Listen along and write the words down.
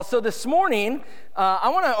So this morning, I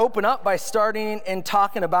want to open up by starting and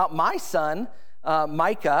talking about my son,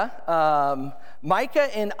 Micah.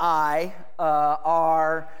 Micah and I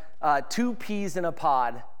are two peas in a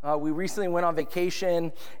pod. We recently went on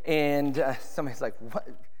vacation, and somebody's like, "What?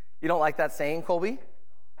 You don't like that saying, Colby?"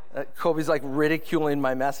 Colby's like ridiculing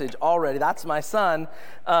my message already. That's my son.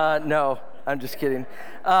 No, I'm just kidding.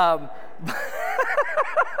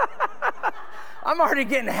 I'm already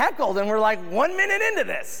getting heckled, and we're like 1 minute into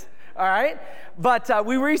this, all right? But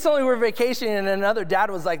we recently were vacationing, and another dad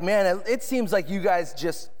was like, man, it seems like you guys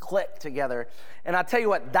just click together. And I'll tell you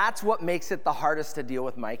what, that's what makes it the hardest to deal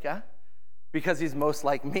with Micah, because he's most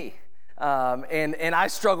like me. And I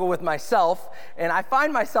struggle with myself, and I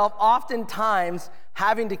find myself oftentimes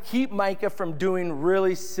having to keep Micah from doing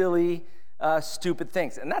really silly, stupid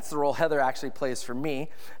things. And that's the role Heather actually plays for me.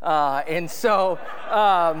 And that's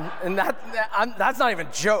not even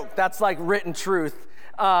a joke. That's like written truth.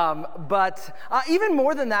 But even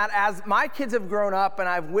more than that, as my kids have grown up and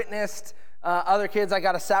I've witnessed other kids, I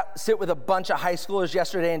got to sit with a bunch of high schoolers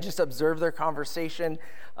yesterday and just observe their conversation.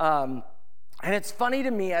 And it's funny to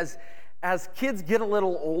me, as kids get a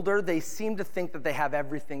little older, they seem to think that they have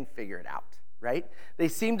everything figured out. Right? They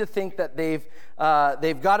seem to think that they've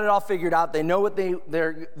got it all figured out. They know what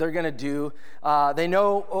they're going to do. They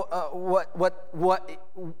know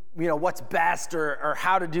what's best or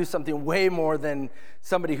how to do something way more than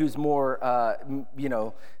somebody who's more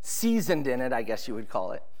seasoned in it, I guess you would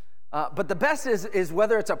call it. But the best is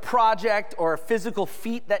whether it's a project or a physical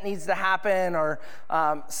feat that needs to happen, or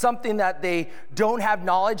something that they don't have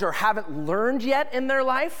knowledge or haven't learned yet in their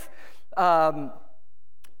life.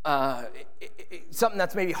 Something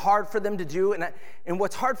that's maybe hard for them to do, and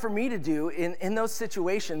what's hard for me to do in those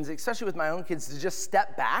situations, especially with my own kids, to just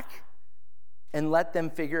step back and let them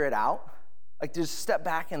figure it out. Like, just step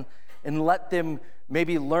back and let them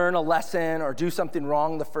maybe learn a lesson or do something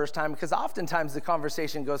wrong the first time, because oftentimes the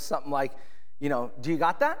conversation goes something like, do you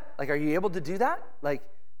got that? Like, are you able to do that? Like,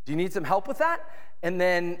 do you need some help with that? And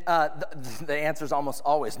then the answer is almost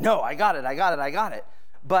always, no, I got it.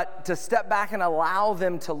 But to step back and allow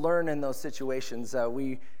them to learn in those situations.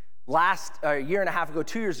 We last year and a half ago,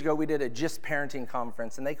 2 years ago, we did a Just Parenting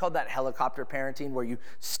conference, and they called that helicopter parenting, where you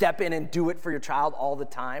step in and do it for your child all the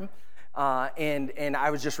time. And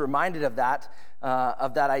I was just reminded of that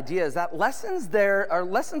idea, is that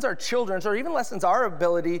lessons are children's, or even lessons our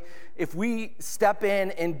ability, if we step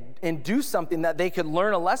in and do something that they could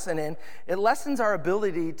learn a lesson in, it lessens our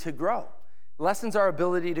ability to grow.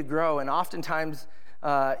 And oftentimes,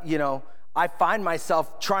 I find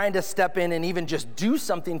myself trying to step in and even just do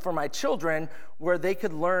something for my children where they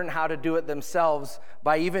could learn how to do it themselves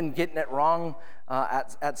by even getting it wrong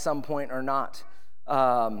at some point or not.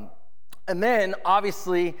 And then,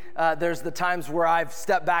 obviously, there's the times where I've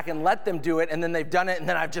stepped back and let them do it, and then they've done it, and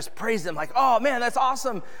then I've just praised them, like, oh, man, that's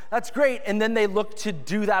awesome, that's great. And then they look to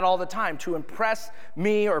do that all the time, to impress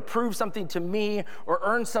me or prove something to me or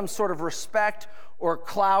earn some sort of respect or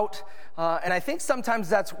clout. And I think sometimes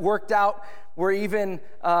that's worked out where even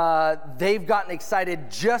they've gotten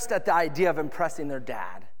excited just at the idea of impressing their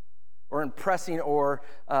dad, or impressing or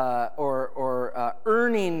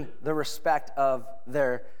earning the respect of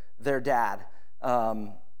their dad.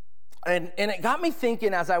 And it got me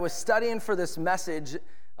thinking, as I was studying for this message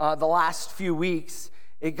the last few weeks,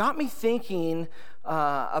 it got me thinking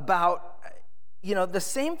about, the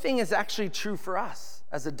same thing is actually true for us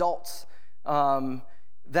as adults.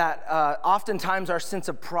 That oftentimes our sense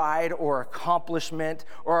of pride or accomplishment,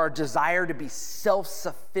 or our desire to be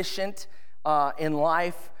self-sufficient in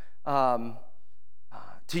life,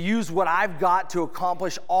 to use what I've got to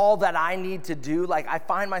accomplish all that I need to do. Like, I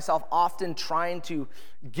find myself often trying to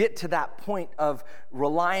get to that point of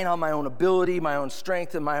relying on my own ability, my own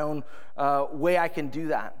strength, and my own way I can do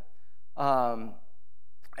that. And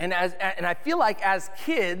I feel like as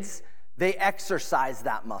kids, they exercise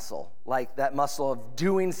that muscle, like that muscle of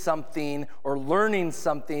doing something or learning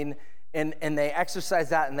something, and they exercise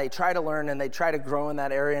that, and they try to learn, and they try to grow in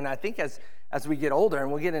that area. And I think as we get older,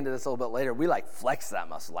 and we'll get into this a little bit later, we like flex that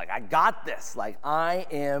muscle. Like, I got this. Like, I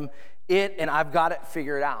am it, and I've got it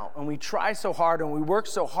figured out. And we try so hard, and we work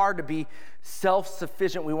so hard to be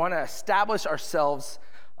self-sufficient. We want to establish ourselves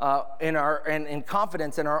in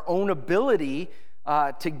confidence in our own ability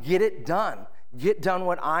to get it done. Get done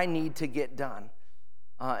what I need to get done.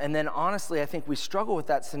 And then honestly, I think we struggle with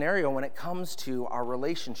that scenario when it comes to our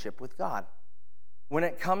relationship with God. When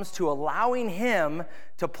it comes to allowing Him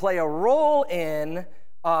to play a role in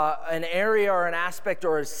an area or an aspect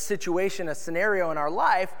or a situation, a scenario in our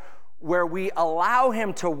life where we allow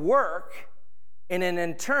Him to work And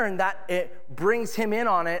in turn, that it brings him in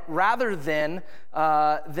on it rather than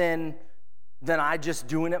I just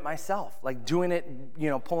doing it myself, like doing it,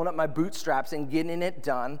 pulling up my bootstraps and getting it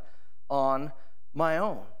done on my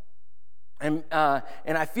own. And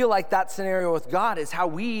I feel like that scenario with God is how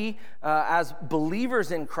we, as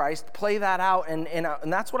believers in Christ, play that out. And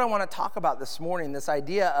that's what I want to talk about this morning, this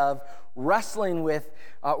idea of wrestling with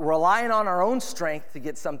relying on our own strength to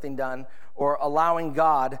get something done or allowing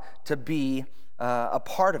God to be a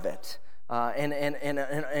part of it. And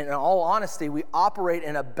in all honesty, we operate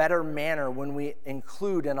in a better manner when we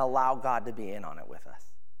include and allow God to be in on it with us,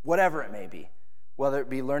 whatever it may be. Whether it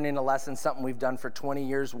be learning a lesson, something we've done for 20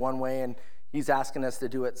 years one way, and he's asking us to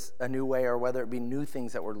do it a new way, or whether it be new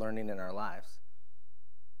things that we're learning in our lives.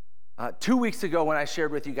 2 weeks ago when I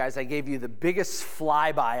shared with you guys, I gave you the biggest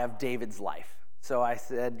flyby of David's life. So I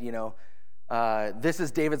said, this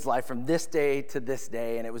is David's life from this day to this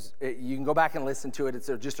day, and you can go back and listen to it.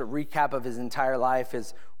 It's just a recap of his entire life,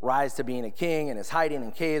 his rise to being a king and his hiding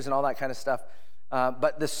in caves and all that kind of stuff.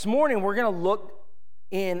 But this morning, we're going to look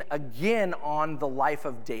in again on the life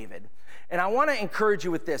of David. And I want to encourage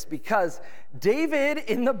you with this, because David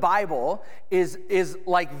in the Bible is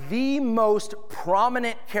like the most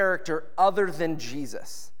prominent character other than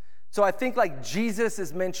Jesus. So I think like Jesus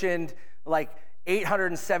is mentioned like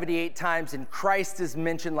 878 times, and Christ is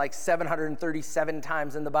mentioned like 737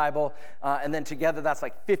 times in the Bible, and then together that's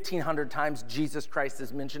like 1,500 times Jesus Christ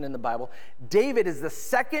is mentioned in the Bible. David is the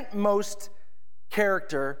second most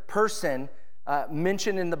person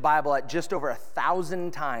mentioned in the Bible. At just over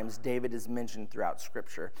 1,000 times David is mentioned throughout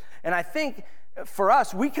Scripture. And I think for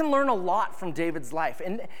us, we can learn a lot from David's life.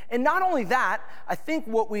 And not only that, I think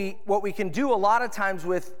what we can do a lot of times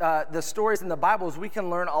with the stories in the Bible is we can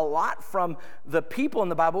learn a lot from the people in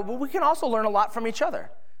the Bible, but we can also learn a lot from each other.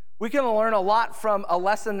 We can learn a lot from a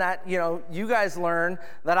lesson that, you guys learn,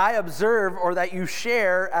 that I observe, or that you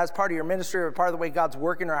share as part of your ministry or part of the way God's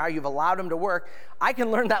working or how you've allowed him to work. I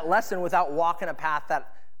can learn that lesson without walking a path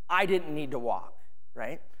that I didn't need to walk,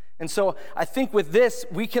 right? And so I think with this,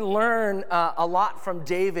 we can learn a lot from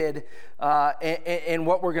David in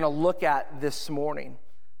what we're going to look at this morning.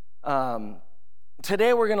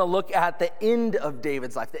 Today we're going to look at the end of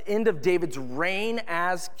David's life, the end of David's reign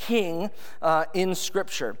as king in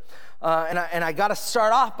Scripture. And I got to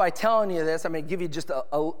start off by telling you this. I'm going to give you just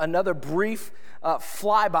another brief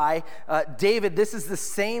flyby. David, this is the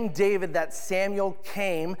same David that Samuel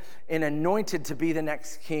came and anointed to be the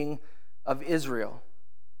next king of Israel.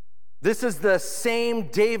 This is the same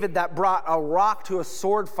David that brought a rock to a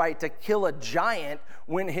sword fight to kill a giant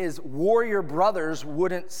when his warrior brothers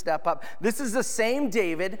wouldn't step up. This is the same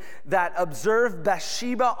David that observed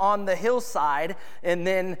Bathsheba on the hillside and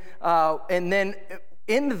then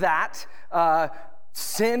in that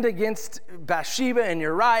sinned against Bathsheba and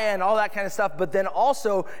Uriah and all that kind of stuff, but then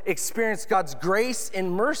also experienced God's grace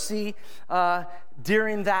and mercy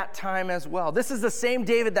during that time as well. This is the same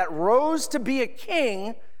David that rose to be a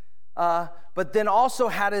king, but then also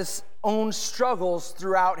had his own struggles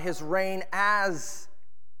throughout his reign as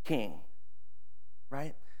king,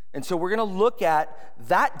 right? And so we're going to look at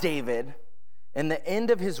that David and the end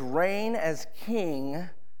of his reign as king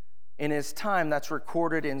in his time that's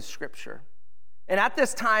recorded in Scripture. And at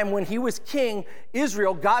this time when he was king,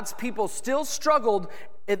 Israel, God's people, still struggled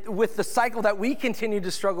with the cycle that we continue to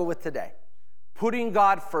struggle with today. Putting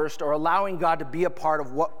God first, or allowing God to be a part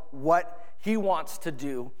of what he wants to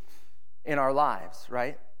do in our lives,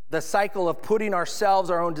 right? The cycle of putting ourselves,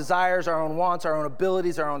 our own desires, our own wants, our own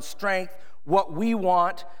abilities, our own strength, what we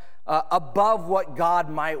want, above what God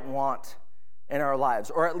might want in our lives,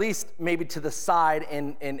 or at least maybe to the side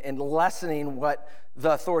in lessening what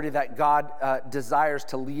the authority that God desires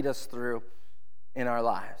to lead us through in our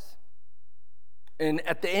lives. And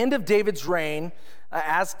at the end of David's reign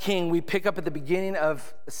as king, we pick up at the beginning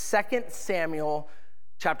of 2 Samuel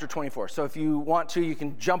chapter 24. So if you want to, you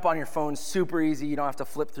can jump on your phone, super easy. You don't have to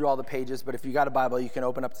flip through all the pages, but if you got a Bible, you can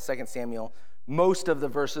open up to 2 Samuel. Most of the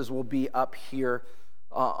verses will be up here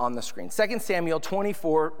on the screen. 2 Samuel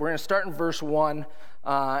 24, we're going to start in verse 1,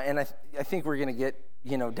 and I think we're going to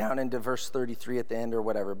get down into verse 33 at the end or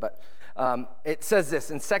whatever, but it says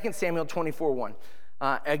this in 2 Samuel 24:1.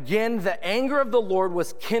 Again, the anger of the Lord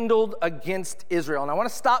was kindled against Israel. And I want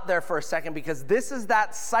to stop there for a second, because this is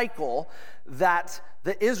that cycle that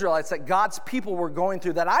the Israelites, that God's people were going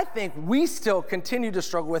through, that I think we still continue to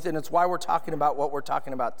struggle with, and it's why we're talking about what we're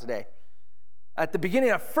talking about today. At the beginning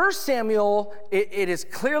of 1 Samuel, it is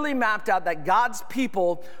clearly mapped out that God's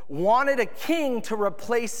people wanted a king to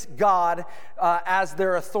replace God as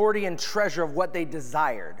their authority and treasure of what they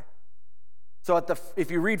desired. So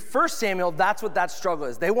if you read 1 Samuel, that's what that struggle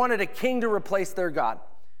is. They wanted a king to replace their God.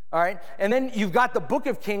 All right? And then you've got the book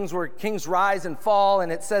of Kings where kings rise and fall,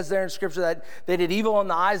 and it says there in Scripture that they did evil in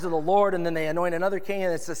the eyes of the Lord, and then they anoint another king,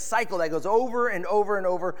 and it's a cycle that goes over and over and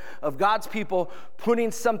over of God's people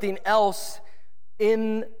putting something else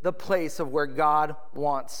in the place of where God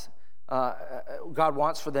wants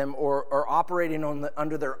for them, or operating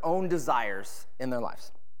under their own desires in their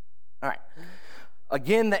lives. All right.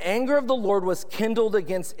 Again, the anger of the Lord was kindled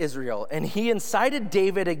against Israel, and he incited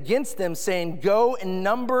David against them, saying, "Go and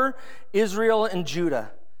number Israel and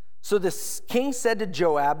Judah." So the king said to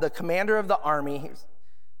Joab, the commander of the army,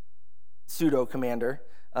 pseudo-commander,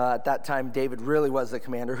 at that time David really was the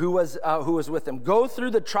commander, who was with him, "Go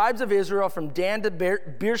through the tribes of Israel from Dan to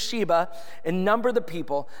Beersheba and number the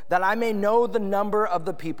people, that I may know the number of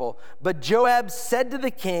the people." But Joab said to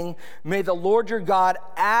the king, "May the Lord your God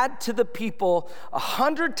add to the people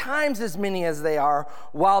 100 times as many as they are,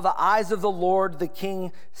 while the eyes of the Lord the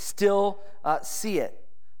king still see it.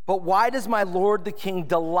 But why does my lord the king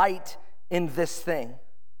delight in this thing?"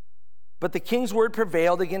 But the king's word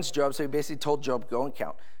prevailed against Joab, so he basically told Joab, "Go and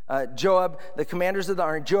count." Joab, the commanders of the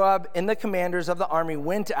army, Joab and the commanders of the army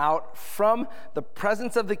went out from the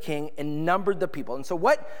presence of the king and numbered the people. And so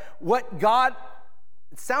what God,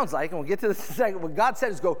 it sounds like, and we'll get to this in a second, what God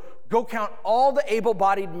said is go count all the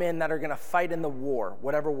able-bodied men that are going to fight in the war,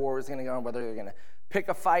 whatever war is going to go on, whether they're going to pick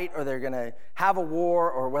a fight or they're going to have a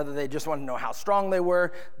war, or whether they just want to know how strong they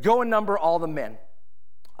were. Go and number all the men.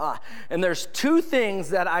 And there's two things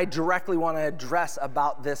that I directly want to address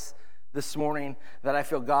about this morning that I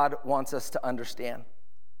feel God wants us to understand.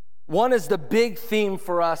 One is the big theme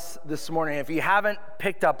for us this morning. If you haven't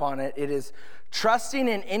picked up on it, it is trusting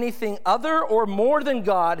in anything other or more than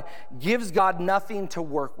God gives God nothing to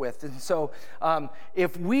work with. And so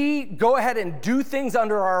if we go ahead and do things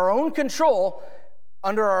under our own control,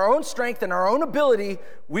 under our own strength and our own ability,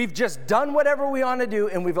 we've just done whatever we want to do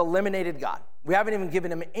and we've eliminated God. We haven't even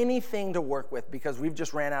given him anything to work with because we've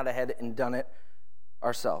just ran out ahead and done it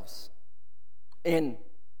ourselves. And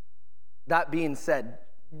that being said,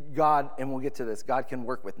 God, and we'll get to this, God can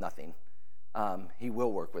work with nothing. He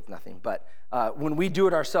will work with nothing. But when we do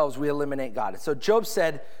it ourselves, we eliminate God. So Joab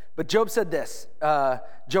said this,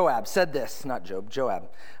 Joab said this, not Job,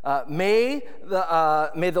 Joab. May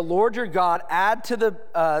the Lord your God add to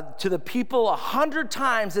the people 100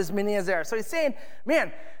 times as many as there are. So he's saying,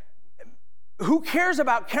 man, who cares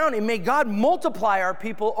about counting? May God multiply our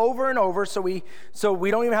people over and over so we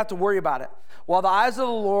don't even have to worry about it. While the eyes of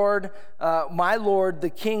the Lord, my Lord,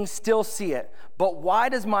 the king, still see it. But why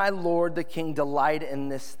does my Lord, the king, delight in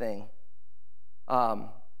this thing?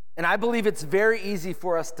 And I believe it's very easy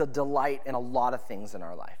for us to delight in a lot of things in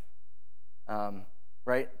our life,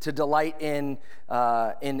 right? To delight in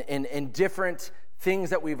different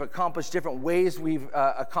things that we've accomplished, different ways we've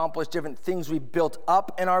accomplished, different things we've built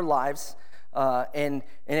up in our lives. And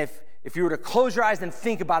if you were to close your eyes and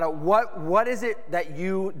think about it, what is it that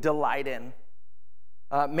you delight in?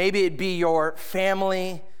 Maybe it'd be your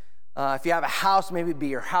family. If you have a house, maybe it'd be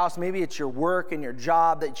your house. Maybe it's your work and your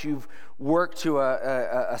job that you've worked to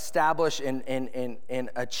establish and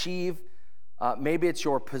achieve. Maybe it's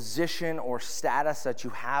your position or status that you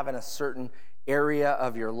have in a certain area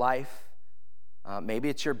of your life. Maybe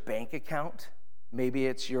it's your bank account. Maybe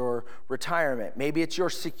it's your retirement. Maybe it's your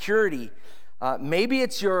security. Maybe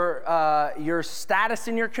it's your status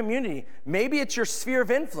in your community. Maybe it's your sphere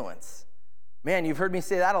of influence. Man, you've heard me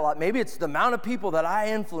say that a lot. Maybe it's the amount of people that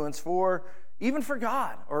I influence even for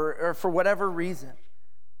God or for whatever reason.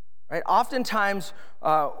 Right? Oftentimes,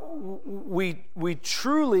 we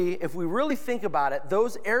truly, if we really think about it,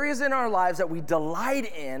 those areas in our lives that we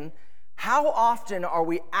delight in, how often are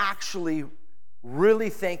we actually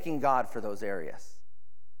really thanking God for those areas?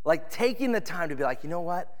 Like taking the time to be like, you know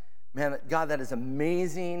what? Man, God, that is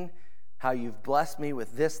amazing how you've blessed me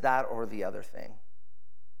with this, that, or the other thing.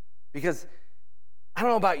 Because I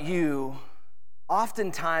don't know about you,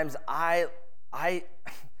 oftentimes I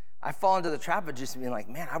fall into the trap of just being like,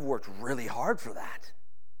 man, I've worked really hard for that.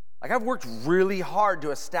 Like I've worked really hard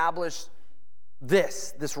to establish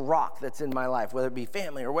this rock that's in my life, whether it be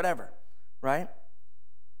family or whatever, right?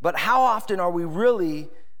 But how often are we really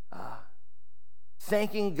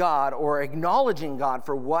thanking God or acknowledging God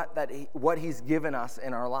for what he's given us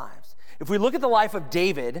in our lives? If we look at the life of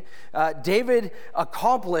David, David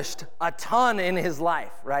accomplished a ton in his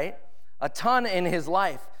life, right? A ton in his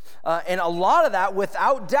life. And a lot of that,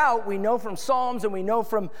 without doubt, we know from Psalms and we know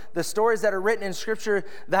from the stories that are written in Scripture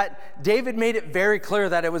that David made it very clear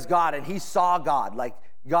that it was God and he saw God. Like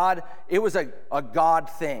God, it was a God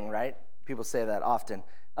thing, right? People say that often.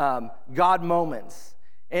 God moments.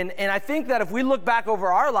 And I think that if we look back over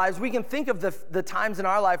our lives, we can think of the times in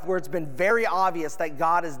our life where it's been very obvious that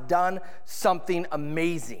God has done something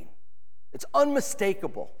amazing. It's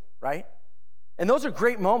unmistakable, right? And those are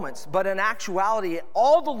great moments, but in actuality,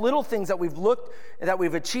 all the little things that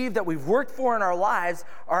we've achieved, that we've worked for in our lives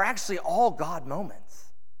are actually all God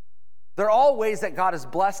moments. They're all ways that God has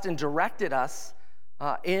blessed and directed us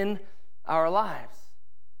in our lives.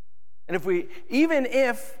 And even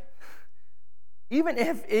if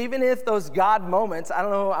those God moments, I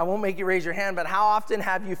don't know, I won't make you raise your hand, but how often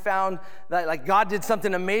have you found that like God did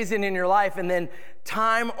something amazing in your life and then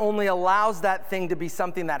time only allows that thing to be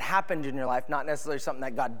something that happened in your life, not necessarily something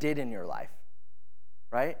that God did in your life,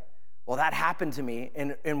 right? Well, that happened to me,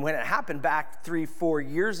 and when it happened back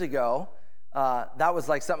 3-4 years ago, that was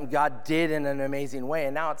like something God did in an amazing way,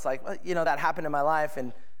 and now it's like, well, that happened in my life,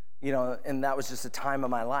 and and that was just a time of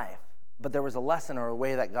my life. But there was a lesson or a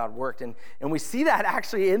way that God worked. And we see that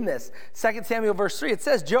actually in this. 2 Samuel verse 3, it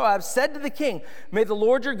says, Joab said to the king, may the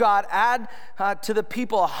Lord your God add to the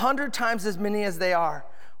people 100 times as many as they are.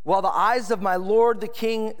 While the eyes of my Lord the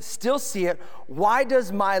king still see it, why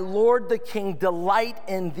does my Lord the king delight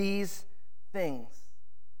in these things?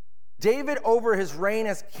 David, over his reign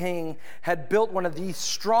as king, had built one of the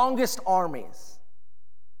strongest armies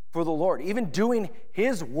for the Lord, even doing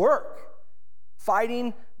his work,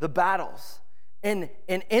 fighting the battles. And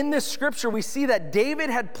in this scripture, we see that David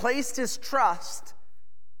had placed his trust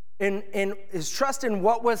in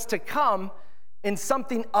what was to come in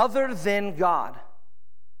something other than God.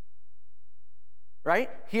 Right?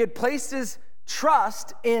 He had placed his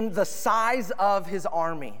trust in the size of his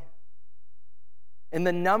army, in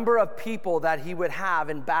the number of people that he would have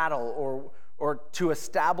in battle or to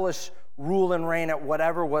establish rule and reign at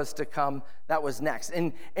whatever was to come that was next.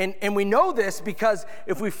 And we know this because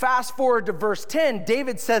if we fast forward to verse 10,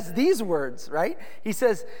 David says these words, right? He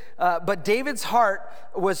says, but David's heart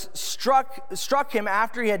was struck him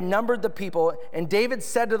after he had numbered the people, and David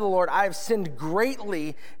said to the Lord, I have sinned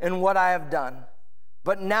greatly in what I have done.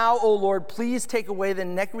 But now, O Lord, please take away the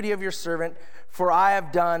iniquity of your servant, for I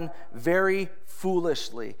have done very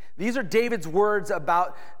foolishly. These are David's words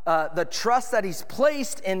about the trust that he's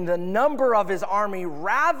placed in the number of his army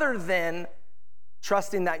rather than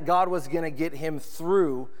trusting that God was going to get him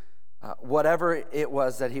through whatever it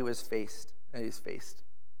was that he's faced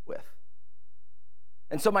with.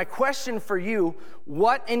 And so my question for you,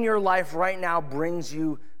 what in your life right now brings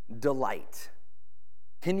you delight?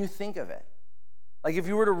 Can you think of it? Like if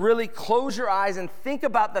you were to really close your eyes and think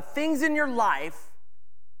about the things in your life,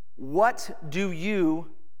 what do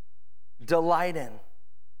you delight in?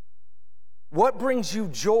 What brings you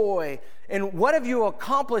joy? And what have you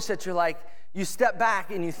accomplished that you're like, you step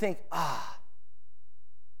back and you think,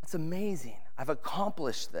 that's amazing. I've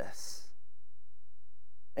accomplished this.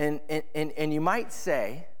 And you might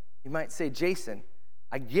say, Jason,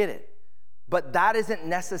 I get it. But that isn't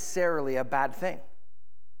necessarily a bad thing.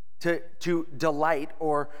 To delight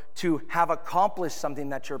or to have accomplished something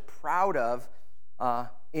that you're proud of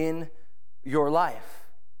in your life.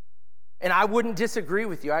 And I wouldn't disagree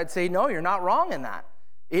with you. I'd say, no, you're not wrong in that.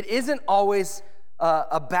 It isn't always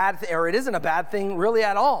a bad thing, or it isn't a bad thing really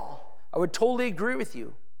at all. I would totally agree with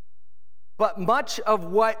you. But much of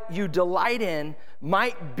what you delight in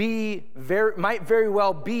might very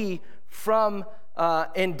well be from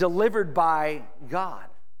and delivered by God.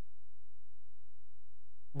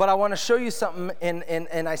 But I want to show you something,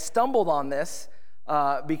 and I stumbled on this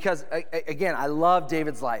because, again, I love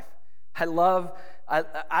David's life. I love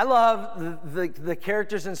the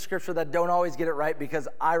characters in Scripture that don't always get it right because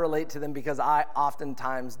I relate to them because I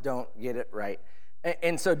oftentimes don't get it right.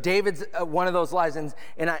 And so David's one of those lives,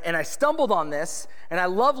 and I stumbled on this, and I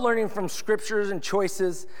love learning from scriptures and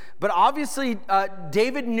choices, but obviously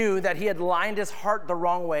David knew that he had lined his heart the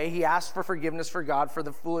wrong way. He asked for forgiveness for God for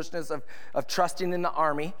the foolishness of trusting in the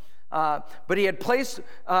army, but he had placed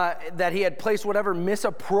whatever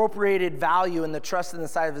misappropriated value in the trust in the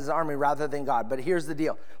side of his army rather than God. But here's the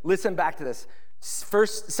deal. Listen back to this. 2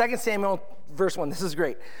 Samuel verse 1, this is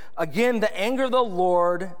great. Again, the anger of the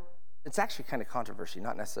Lord... It's actually kind of controversy,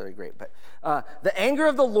 not necessarily great, but the anger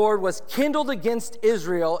of the Lord was kindled against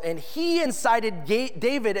Israel, and he incited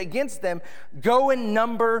David against them, go and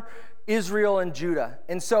number Israel and Judah.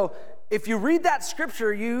 And so if you read that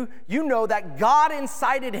scripture, you know that God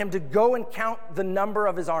incited him to go and count the number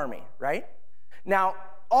of his army, right? Now,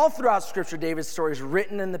 all throughout Scripture, David's story is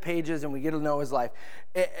written in the pages, and we get to know his life.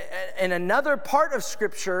 In another part of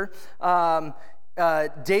Scripture,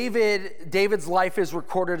 David's life is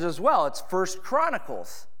recorded as well. It's 1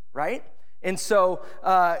 Chronicles, right? And so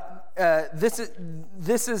this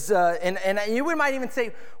is and you might even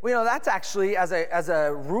say, well, that's actually as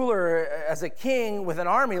a ruler, as a king with an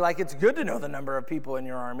army, like it's good to know the number of people in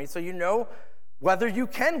your army, so you know whether you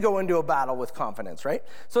can go into a battle with confidence, right?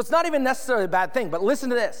 So it's not even necessarily a bad thing. But listen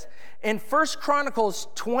to this: in 1 Chronicles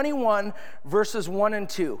 21 verses 1 and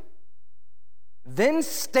 2, then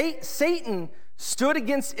Satan stood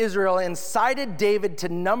against Israel and incited David to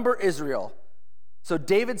number Israel. So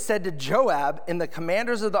David said to Joab and the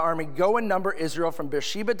commanders of the army, go and number Israel from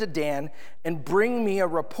Beersheba to Dan and bring me a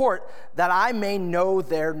report that I may know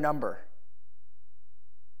their number.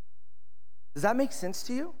 Does that make sense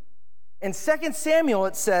to you? In 2 Samuel,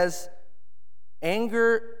 it says, the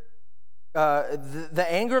anger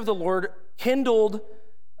of the Lord kindled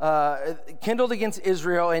against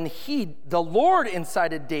Israel, and the Lord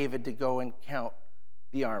incited David to go and count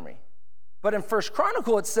the army. But in 1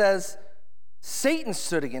 Chronicle, it says, Satan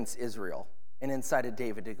stood against Israel and incited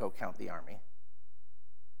David to go count the army.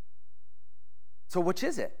 So which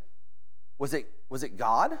is it? Was it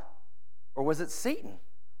God or was it Satan?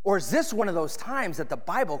 Or is this one of those times that the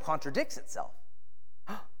Bible contradicts itself?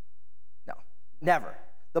 No, never.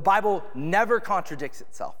 The Bible never contradicts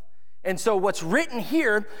itself. And so what's written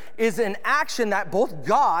here is an action that both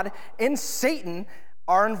God and Satan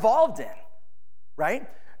are involved in, right?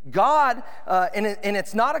 God, and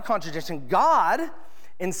it's not a contradiction, God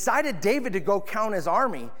incited David to go count his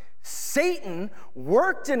army. Satan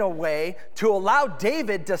worked in a way to allow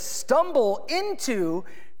David to stumble into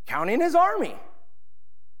counting his army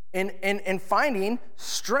and finding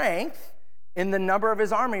strength in the number of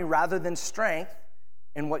his army rather than strength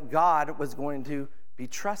in what God was going to be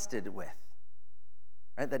trusted with,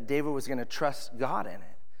 right? That David was going to trust God in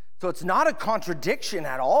it. So it's not a contradiction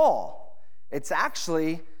at all. It's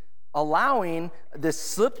actually allowing this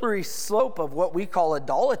slippery slope of what we call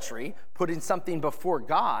idolatry, putting something before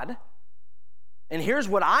God. And here's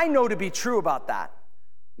what I know to be true about that.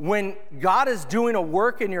 When God is doing a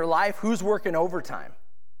work in your life, who's working overtime?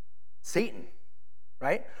 Satan,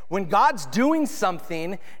 right? When God's doing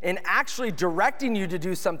something and actually directing you to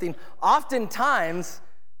do something, oftentimes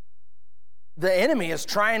the enemy is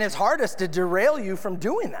trying his hardest to derail you from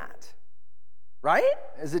doing that, right?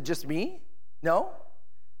 Is it just me? No.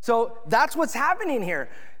 So that's what's happening here.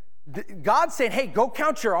 God's saying, hey, go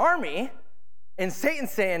count your army. And Satan's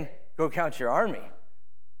saying, go count your army,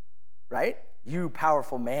 right? You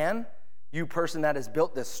powerful man, you person that has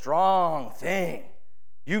built this strong thing.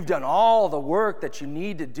 You've done all the work that you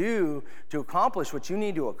need to do to accomplish what you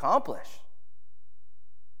need to accomplish.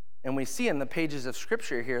 And we see in the pages of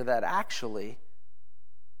Scripture here that actually,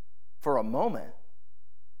 for a moment,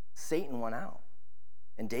 Satan went out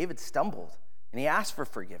and David stumbled. And he asked for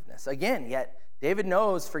forgiveness. Again, yet David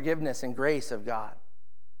knows forgiveness and grace of God.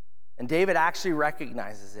 And David actually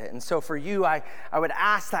recognizes it. And so for you, I would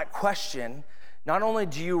ask that question. Not only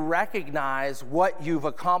do you recognize what you've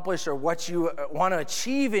accomplished or what you want to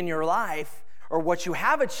achieve in your life or what you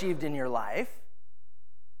have achieved in your life,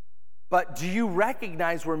 but do you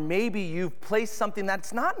recognize where maybe you've placed something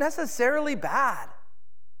that's not necessarily bad,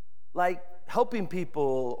 like helping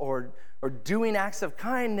people or doing acts of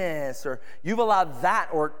kindness, or you've allowed that,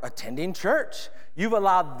 or attending church. You've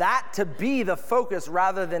allowed that to be the focus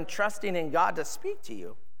rather than trusting in God to speak to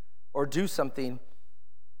you or do something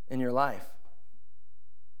in your life.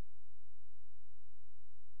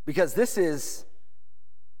 Because this is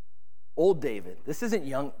old David. This isn't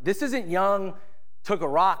young, took a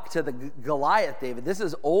rock to the Goliath David. This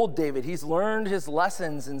is old David. He's learned his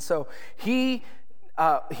lessons, and so he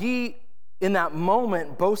in that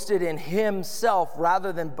moment boasted in himself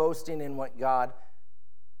rather than boasting in what God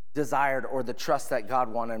desired or the trust that God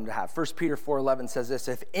wanted him to have. 1 Peter 4:11 says this: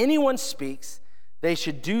 if anyone speaks, they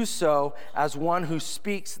should do so as one who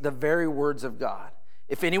speaks the very words of God.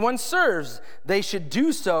 If anyone serves, they should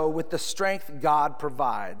do so with the strength God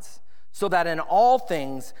provides, so that in all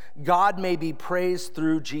things God may be praised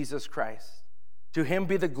through Jesus Christ. To him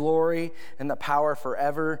be the glory and the power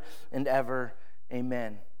forever and ever.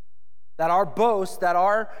 Amen. That our boast, that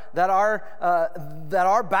our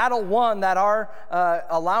battle won, that our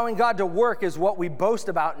allowing God to work is what we boast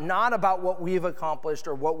about, not about what we've accomplished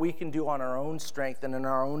or what we can do on our own strength and in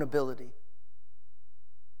our own ability.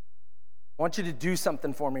 I want you to do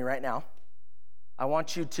something for me right now. I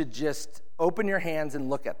want you to just open your hands and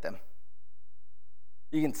look at them.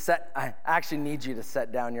 You can I actually need you to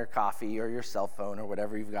set down your coffee or your cell phone or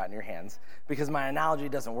whatever you've got in your hands, because my analogy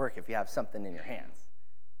doesn't work if you have something in your hands.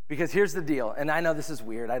 Because here's the deal, and I know this is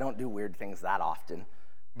weird. I don't do weird things that often.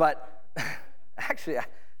 But actually,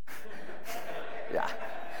 yeah.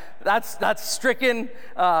 That's stricken.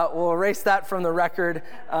 We'll erase that from the record.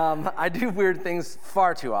 I do weird things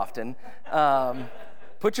far too often.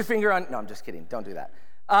 Put your finger on, no, I'm just kidding. Don't do that.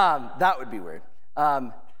 That would be weird.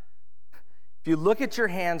 If you look at your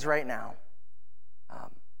hands right now,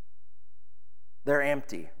 they're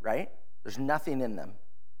empty, right? There's nothing in them.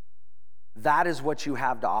 That is what you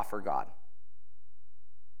have to offer God.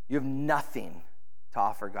 You have nothing to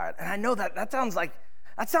offer God. And I know that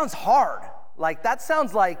sounds hard. Like, that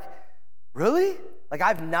sounds like, really? Like, I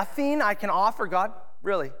have nothing I can offer God?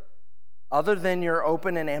 Really? Other than your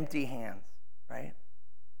open and empty hands, right?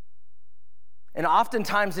 And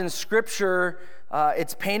oftentimes in Scripture,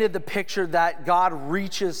 it's painted the picture that God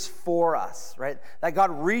reaches for us, right? That God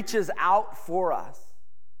reaches out for us.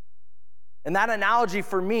 And that analogy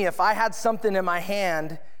for me, if I had something in my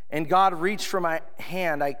hand and God reached for my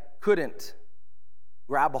hand, I couldn't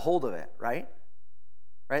grab a hold of it, right?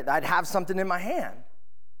 Right? I'd have something in my hand.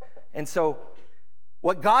 And so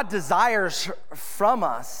what God desires from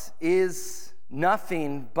us is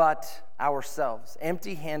nothing but ourselves,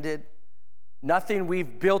 empty-handed, nothing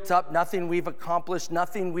we've built up, nothing we've accomplished,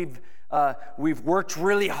 nothing we've worked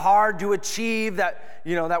really hard to achieve that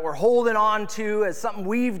we're holding on to as something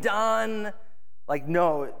we've done. Like,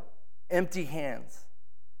 no, empty hands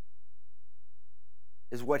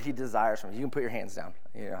is what he desires from you. You can put your hands down.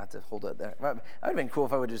 You don't have to hold it there. It would have been cool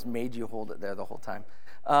if I would have just made you hold it there the whole time.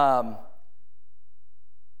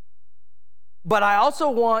 But I also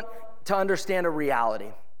want to understand a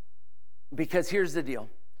reality, because here's the deal.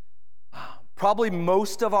 Probably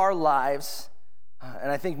most of our lives,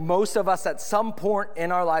 and I think most of us at some point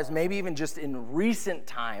in our lives, maybe even just in recent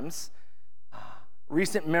times,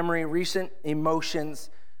 recent memory, recent emotions,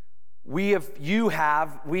 I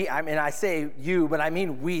say you, but I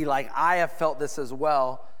mean we, like I have felt this as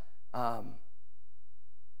well,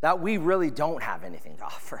 that we really don't have anything to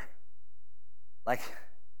offer. Like,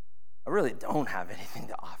 I really don't have anything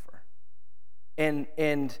to offer. And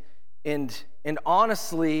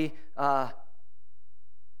honestly,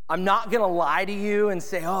 I'm not going to lie to you and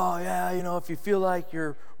say, oh, yeah, if you feel like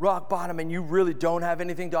you're rock bottom and you really don't have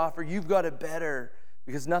anything to offer, you've got it better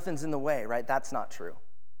because nothing's in the way, right? That's not true.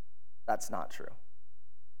 That's not true.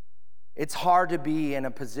 It's hard to be in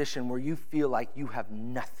a position where you feel like you have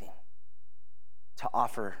nothing to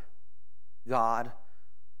offer God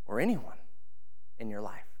or anyone in your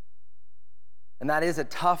life. And that is a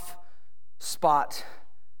tough spot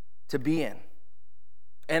to be in.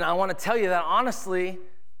 And I want to tell you that honestly,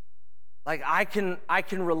 like I can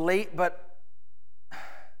relate, but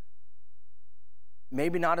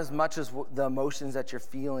maybe not as much as the emotions that you're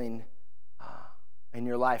feeling in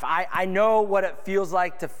your life. I know what it feels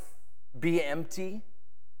like to be empty,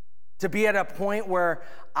 to be at a point where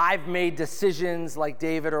I've made decisions like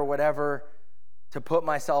David or whatever to put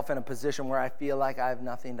myself in a position where I feel like I have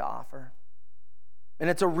nothing to offer. And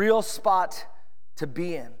it's a real spot to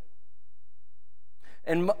be in.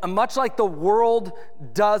 And much like the world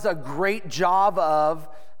does a great job of,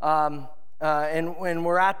 and when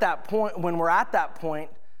we're at that point,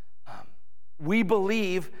 we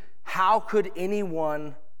believe, how could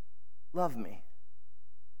anyone love me?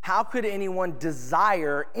 How could anyone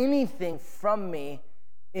desire anything from me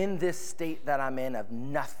in this state that I'm in of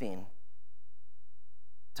nothing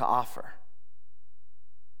to offer?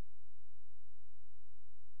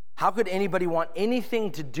 How could anybody want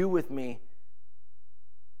anything to do with me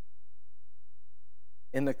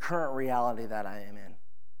in the current reality that I am in?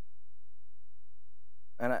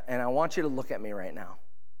 And I want you to look at me right now,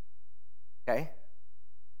 okay?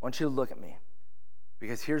 I want you to look at me,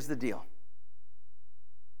 because here's the deal.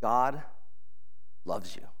 God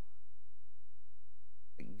loves you.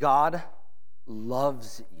 God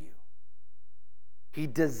loves you. He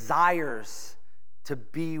desires to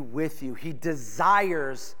be with you. He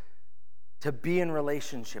desires to be in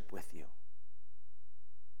relationship with you.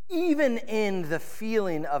 Even in the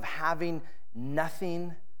feeling of having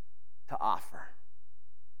nothing to offer,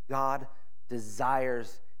 God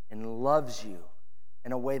desires and loves you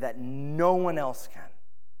in a way that no one else can,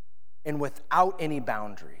 and without any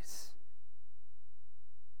boundaries.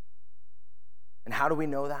 And how do we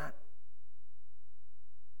know that?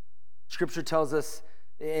 Scripture tells us,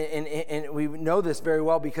 and we know this very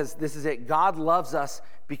well because this is it. God loves us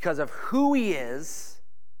because of who he is,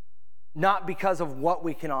 not because of what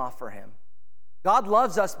we can offer him. God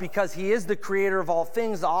loves us because he is the creator of all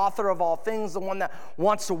things, the author of all things, the one that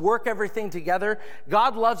wants to work everything together.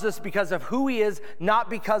 God loves us because of who he is, not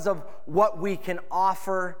because of what we can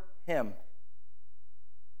offer him.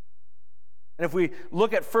 And if we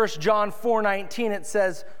look at 1 John 4:19, it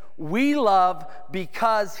says, we love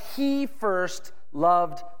because he first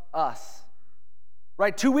loved us.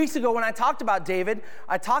 Right? 2 weeks ago when I talked about David,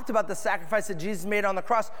 I talked about the sacrifice that Jesus made on the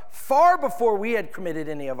cross far before we had committed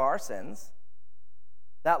any of our sins.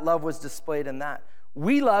 That love was displayed in that.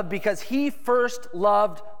 We love because he first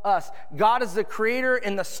loved us. God is the creator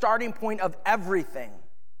and the starting point of everything.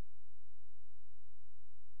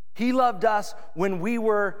 He loved us when we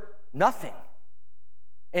were nothing.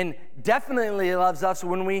 And definitely loves us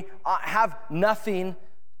when we have nothing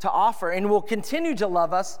to offer. And will continue to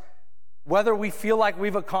love us whether we feel like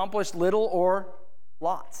we've accomplished little or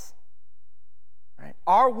lots. Right?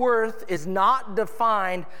 Our worth is not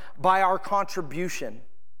defined by our contribution.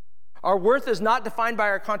 Our worth is not defined by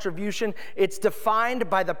our contribution. It's defined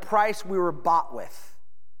by the price we were bought with.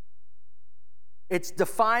 It's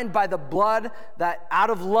defined by the blood that out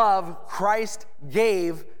of love Christ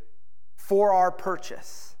gave for our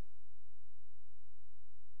purchase.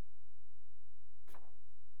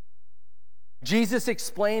 Jesus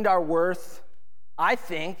explained our worth, I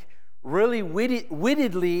think, really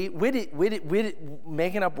wittedly,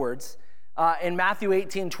 making up words, in Matthew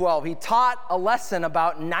 18:12. He taught a lesson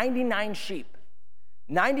about 99 sheep.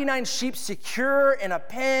 99 sheep secure in a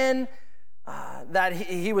pen, that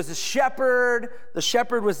he was a shepherd. The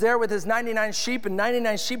shepherd was there with his 99 sheep, and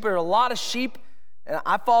 99 sheep are a lot of sheep. And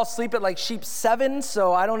I fall asleep at like sheep 7,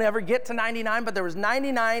 so I don't ever get to 99, but there was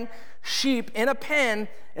 99 sheep in a pen,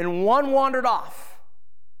 and one wandered off.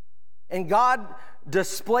 And God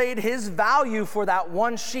displayed his value for that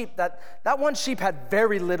one sheep. That one sheep had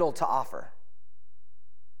very little to offer.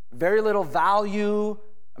 Very little value.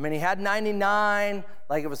 I mean, he had 99,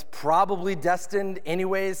 like it was probably destined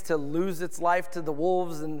anyways to lose its life to the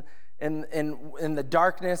wolves and in the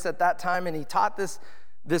darkness at that time. And he taught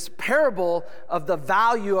this parable of the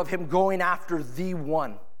value of him going after the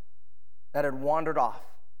one that had wandered off.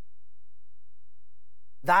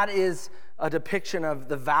 That is a depiction of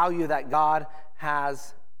the value that God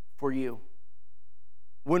has for you.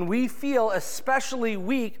 When we feel especially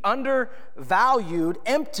weak, undervalued,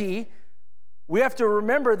 empty, we have to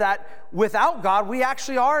remember that without God, we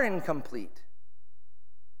actually are incomplete.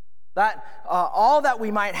 That all that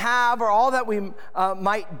we might have, or all that we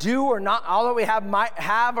might do, or not, all that we might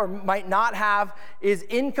have or might not have, is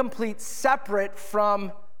incomplete, separate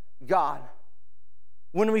from God.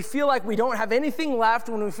 When we feel like we don't have anything left,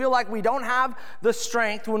 when we feel like we don't have the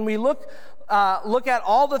strength, when we look at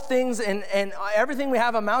all the things and everything we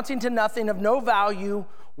have amounting to nothing, of no value,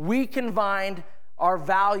 we can find our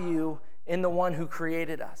value in the one who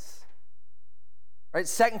created us. Right?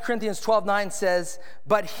 2 Corinthians 12:9 says,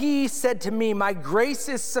 "But he said to me, my grace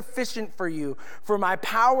is sufficient for you, for my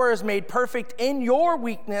power is made perfect in your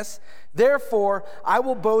weakness. Therefore, I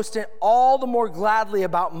will boast in all the more gladly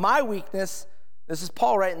about my weakness." This is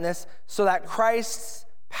Paul writing this, "so that Christ's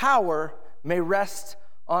power may rest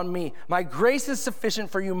on me. My grace is sufficient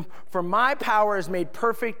for you, for my power is made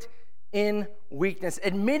perfect in weakness."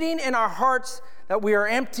 Admitting in our hearts that we are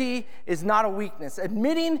empty is not a weakness.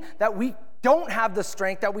 Admitting that we don't have the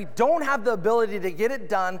strength, that we don't have the ability to get it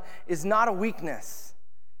done, is not a weakness.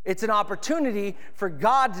 It's an opportunity for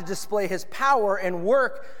God to display his power and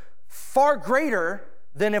work far greater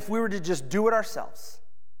than if we were to just do it ourselves.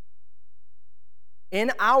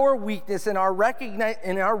 In our weakness, in our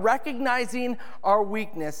recognizing our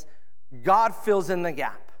weakness, God fills in the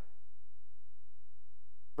gap.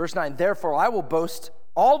 Verse 9, "Therefore I will boast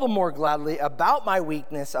all the more gladly about my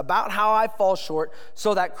weakness, about how I fall short,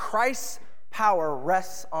 so that Christ's power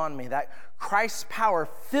rests on me." That Christ's power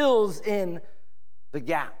fills in the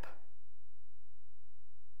gap.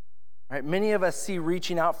 Right? Many of us see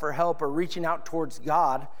reaching out for help or reaching out towards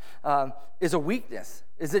God is a weakness,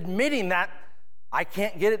 is admitting that I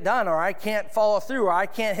can't get it done, or I can't follow through, or I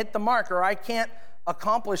can't hit the mark, or I can't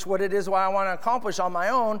accomplish what it is what I want to accomplish on my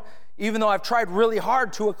own, even though I've tried really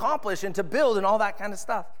hard to accomplish and to build and all that kind of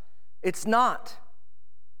stuff. It's not.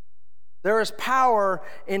 There is power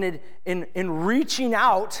in reaching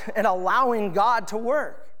out and allowing God to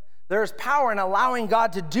work. There is power in allowing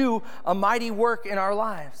God to do a mighty work in our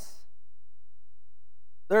lives.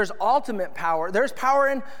 There's ultimate power. There's power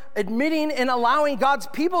in admitting and allowing God's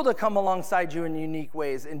people to come alongside you in unique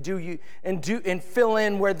ways and fill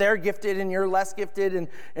in where they're gifted and you're less gifted, and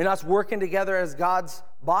us working together as God's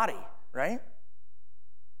body, right?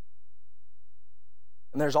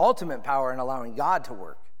 And there's ultimate power in allowing God to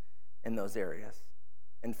work in those areas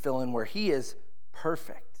and fill in where he is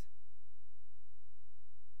perfect.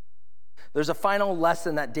 There's a final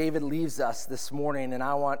lesson that David leaves us this morning, and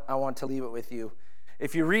I want to leave it with you.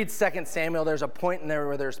 If you read 2 Samuel, there's a point in there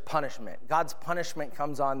where there's punishment. God's punishment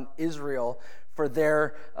comes on Israel for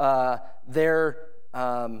their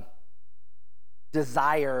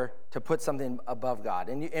desire to put something above God.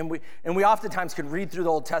 And we oftentimes can read through the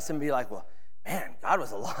Old Testament and be like, well, man, God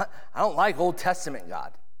was a lot. I don't like Old Testament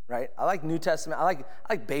God, right? I like New Testament. I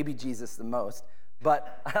like baby Jesus the most,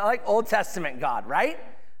 but I like Old Testament God, right?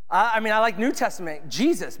 I like New Testament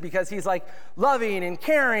Jesus because he's like loving and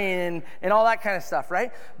caring and all that kind of stuff,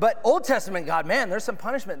 right? But Old Testament God, man, there's some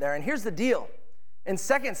punishment there. And here's the deal. In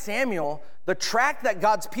 2 Samuel, the track that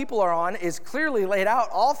God's people are on is clearly laid out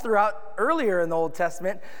all throughout earlier in the Old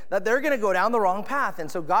Testament that they're going to go down the wrong path.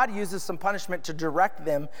 And so God uses some punishment to direct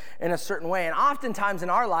them in a certain way. And oftentimes in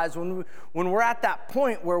our lives, when we're at that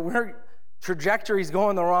point where our trajectory's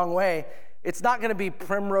going the wrong way, it's not going to be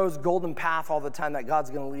primrose golden path all the time that God's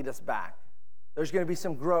going to lead us back. There's going to be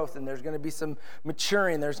some growth, and there's going to be some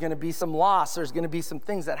maturing. There's going to be some loss. There's going to be some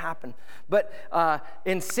things that happen. But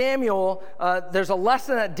in Samuel, there's a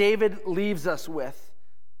lesson that David leaves us with.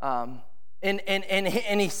 And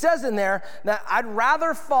he says in there that I'd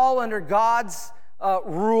rather fall under God's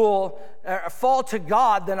rule, fall to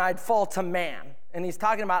God than I'd fall to man. And he's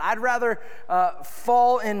talking about, I'd rather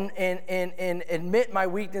fall and admit my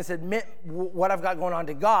weakness, admit what I've got going on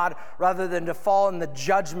to God, rather than to fall in the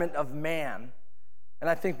judgment of man. And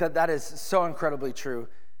I think that is so incredibly true.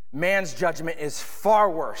 Man's judgment is far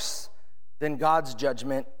worse than God's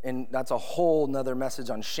judgment, and that's a whole nother message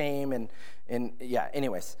on shame and yeah,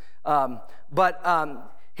 anyways. But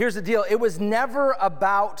here's the deal. It was never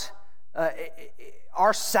about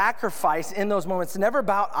our sacrifice in those moments. It's never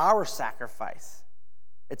about our sacrifice.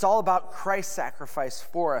 It's all about Christ's sacrifice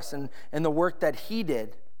for us and the work that he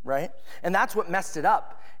did, right? And that's what messed it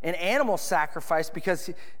up. An animal sacrifice, because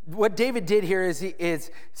what David did here is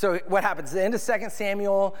so what happens? At the end of 2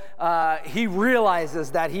 Samuel, he realizes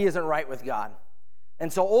that he isn't right with God.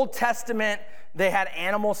 And so Old Testament, they had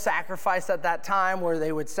animal sacrifice at that time where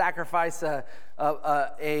they would sacrifice an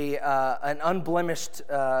unblemished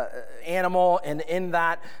animal, and in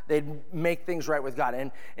that, they'd make things right with God.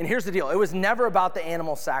 And here's the deal. It was never about the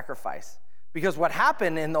animal sacrifice. Because what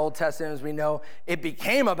happened in the Old Testament, as we know, it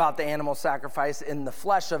became about the animal sacrifice, and the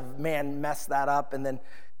flesh of man messed that up, and then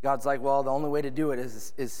God's like, well, the only way to do it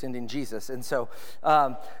is sending Jesus. And so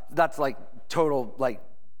that's like total like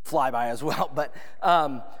flyby as well.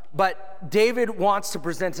 But David wants to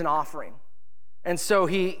present an offering. And so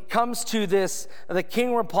he comes to this, the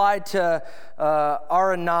king replied to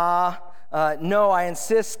Araunah, no, I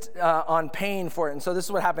insist on paying for it. And so this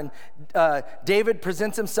is what happened. David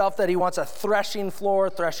presents himself that he wants a threshing floor.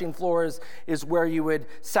 Threshing floor is where you would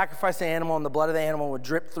sacrifice the animal and the blood of the animal would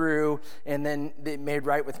drip through and then they made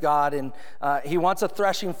right with God. And he wants a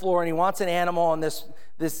threshing floor and he wants an animal. And this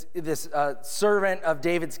servant of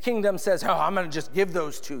David's kingdom says, oh, I'm going to just give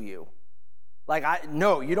those to you.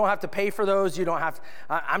 No, you don't have to pay for those. You don't have.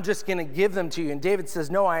 I'm just going to give them to you. And David says,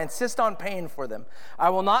 no, I insist on paying for them. I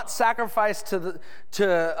will not sacrifice to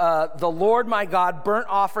the Lord my God burnt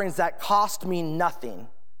offerings that cost me nothing.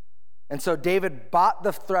 And so David bought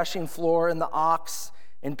the threshing floor and the ox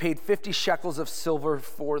and paid 50 shekels of silver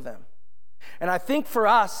for them. And I think for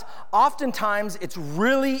us, oftentimes it's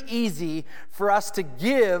really easy for us to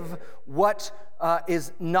give what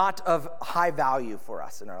is not of high value for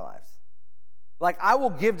us in our lives. Like, I will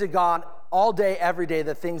give to God all day, every day,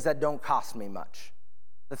 the things that don't cost me much.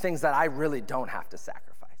 The things that I really don't have to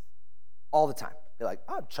sacrifice. All the time. Be like,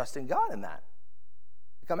 oh, I'm trusting God in that.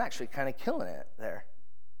 Like, I'm actually kind of killing it there,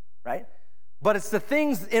 right? But it's the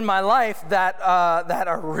things in my life that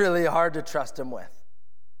are really hard to trust him with.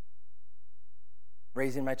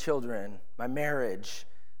 Raising my children, my marriage,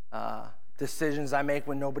 decisions I make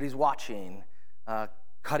when nobody's watching,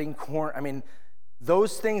 cutting corn.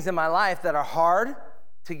 Those things in my life that are hard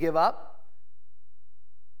to give up,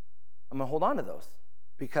 I'm going to hold on to those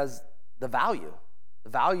because the value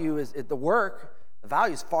is the work, the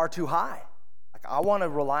value is far too high. Like, I want to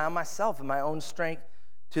rely on myself and my own strength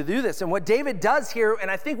to do this. And what David does here,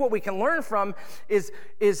 and I think what we can learn from is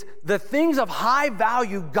the things of high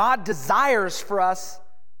value God desires for us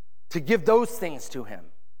to give those things to him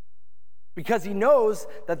because he knows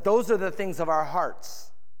that those are the things of our hearts.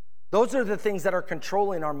 Those are the things that are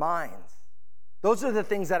controlling our minds. Those are the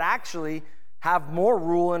things that actually have more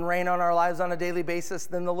rule and reign on our lives on a daily basis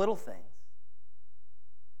than the little things.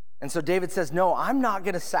 And so David says, no, I'm not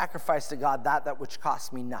going to sacrifice to God that which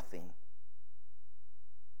costs me nothing.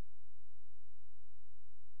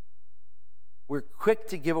 We're quick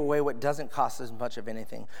to give away what doesn't cost us much of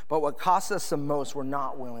anything, but what costs us the most, we're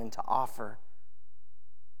not willing to offer.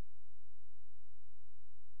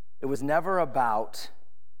 It was never about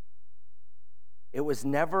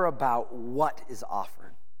what is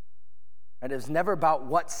offered. Right? It was never about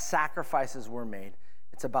what sacrifices were made.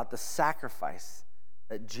 It's about the sacrifice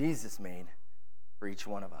that Jesus made for each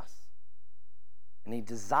one of us. And he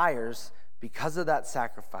desires, because of that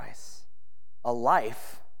sacrifice, a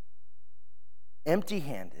life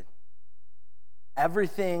empty-handed,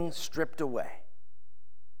 everything stripped away,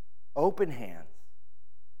 open hands,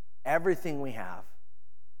 everything we have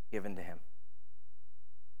given to him.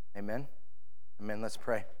 Amen? Amen. Let's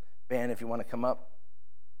pray. Ben, if you want to come up.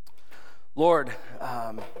 Lord,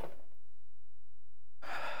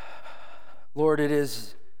 Lord, it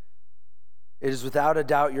is without a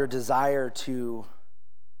doubt your desire to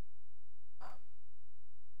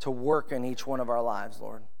work in each one of our lives,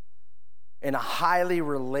 Lord, in a highly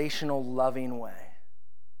relational, loving way,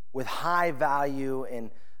 with high value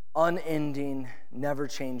and unending,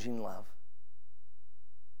 never-changing love.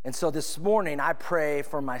 And so this morning, I pray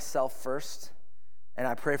for myself first, and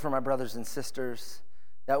I pray for my brothers and sisters,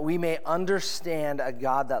 that we may understand a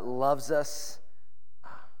God that loves us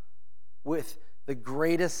with the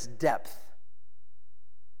greatest depth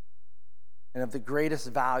and of the greatest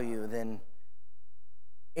value than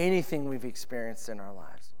anything we've experienced in our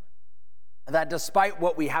lives, Lord. And that despite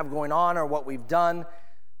what we have going on or what we've done,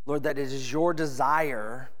 Lord, that it is your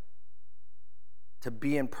desire to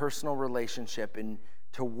be in personal relationship and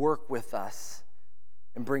to work with us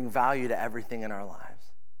and bring value to everything in our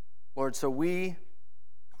lives. Lord, so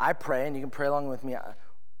I pray, and you can pray along with me,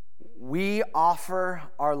 we offer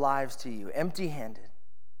our lives to you, empty-handed.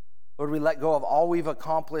 Lord, we let go of all we've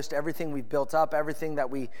accomplished, everything we've built up, everything that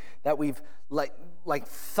we've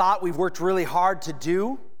thought we've worked really hard to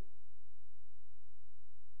do.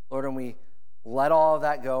 Lord, and we let all of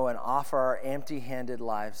that go and offer our empty-handed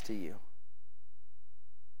lives to you.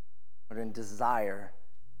 Lord, in desire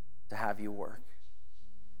to have you work.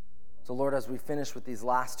 So Lord, as we finish with these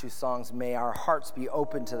last two songs, may our hearts be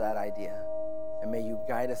open to that idea. And may you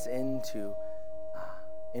guide us into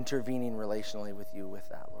intervening relationally with you with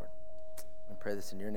that, Lord. I pray this in your name.